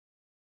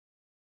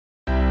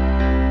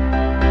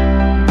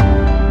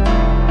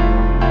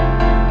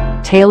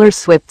Taylor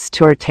Swift's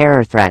tour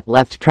terror threat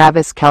left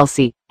Travis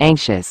Kelce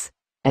anxious,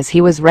 as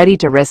he was ready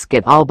to risk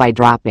it all by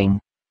dropping.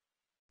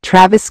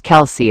 Travis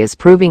Kelce is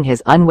proving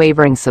his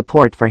unwavering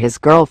support for his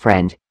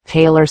girlfriend,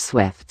 Taylor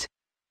Swift.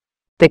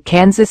 The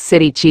Kansas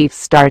City Chiefs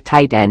star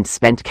tight end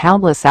spent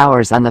countless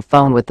hours on the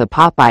phone with the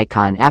pop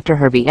icon after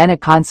her Vienna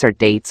concert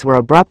dates were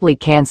abruptly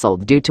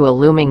canceled due to a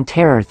looming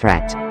terror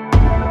threat.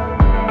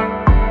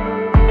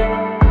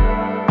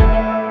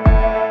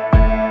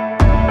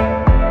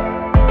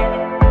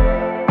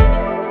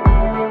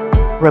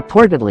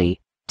 Reportedly,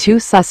 2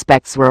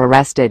 suspects were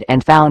arrested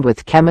and found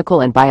with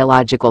chemical and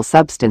biological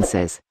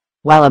substances,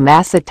 while a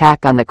mass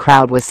attack on the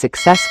crowd was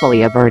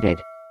successfully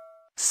averted.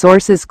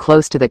 Sources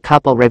close to the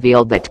couple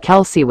revealed that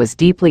Kelce was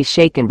deeply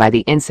shaken by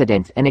the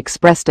incident and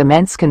expressed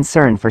immense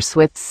concern for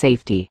Swift's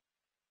safety.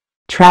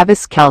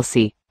 Travis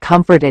Kelce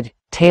comforted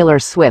Taylor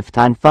Swift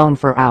on phone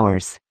for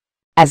hours.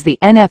 As the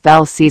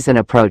NFL season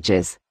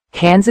approaches,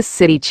 Kansas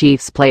City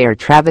Chiefs player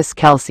Travis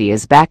Kelce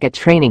is back at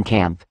training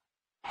camp,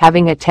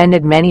 having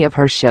attended many of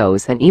her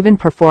shows and even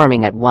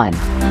performing at one.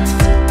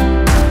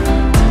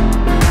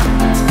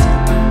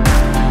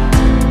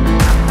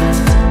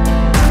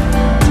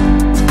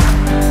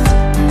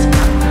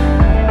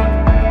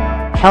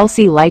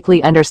 Kelce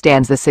likely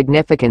understands the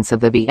significance of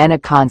the Vienna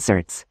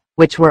concerts,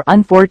 which were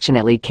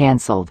unfortunately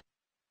cancelled.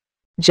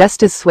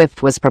 Just as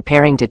Swift was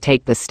preparing to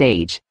take the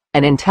stage,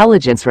 an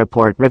intelligence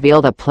report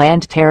revealed a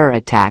planned terror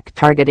attack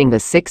targeting the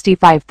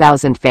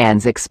 65,000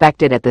 fans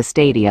expected at the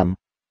stadium.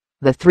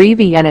 The 3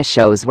 Vienna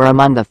shows were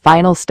among the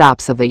final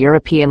stops of the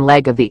European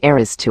leg of the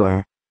Eras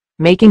Tour,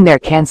 making their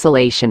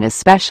cancellation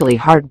especially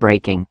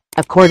heartbreaking,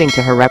 according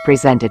to her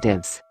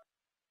representatives.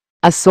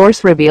 A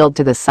source revealed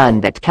to The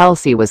Sun that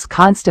Kelce was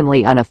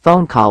constantly on a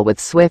phone call with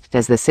Swift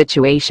as the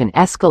situation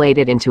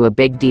escalated into a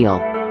big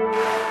deal.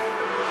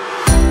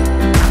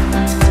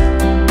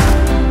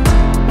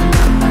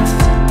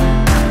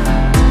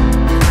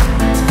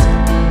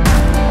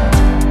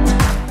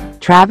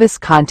 Travis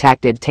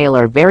contacted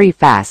Taylor very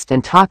fast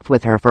and talked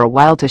with her for a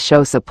while to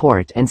show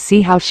support and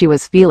see how she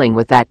was feeling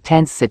with that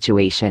tense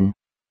situation.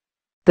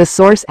 The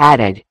source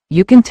added,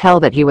 "You can tell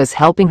that he was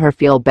helping her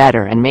feel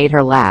better and made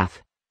her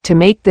laugh, to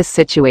make this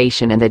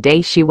situation and the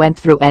day she went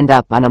through end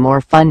up on a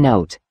more fun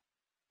note."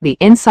 The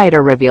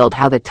insider revealed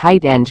how the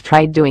tight end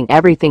tried doing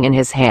everything in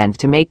his hand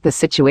to make the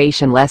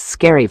situation less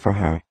scary for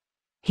her.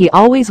 He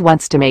always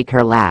wants to make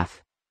her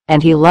laugh,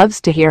 and he loves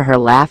to hear her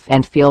laugh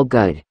and feel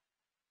good.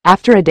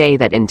 After a day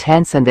that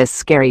intense and this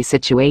scary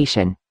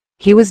situation,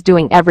 he was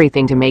doing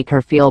everything to make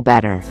her feel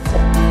better.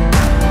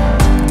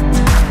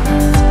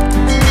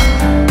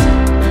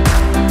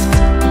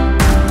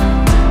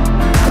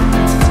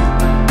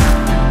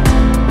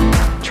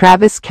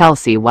 Travis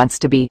Kelce wants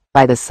to be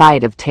by the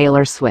side of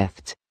Taylor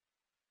Swift.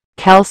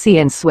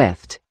 Kelce and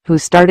Swift, who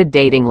started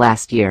dating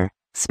last year,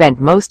 spent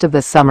most of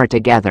the summer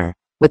together,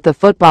 with the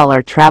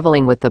footballer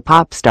traveling with the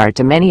pop star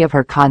to many of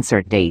her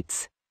concert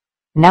dates.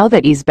 Now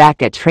that he's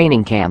back at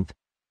training camp,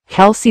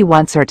 Kelce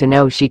wants her to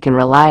know she can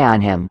rely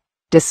on him,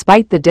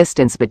 despite the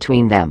distance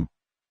between them.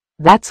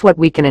 That's what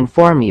we can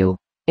inform you.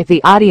 If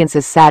the audience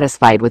is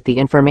satisfied with the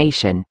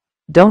information,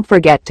 don't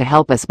forget to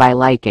help us by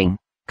liking,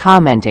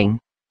 commenting,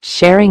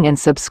 sharing and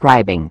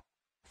subscribing.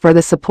 For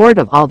the support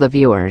of all the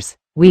viewers,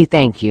 we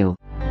thank you.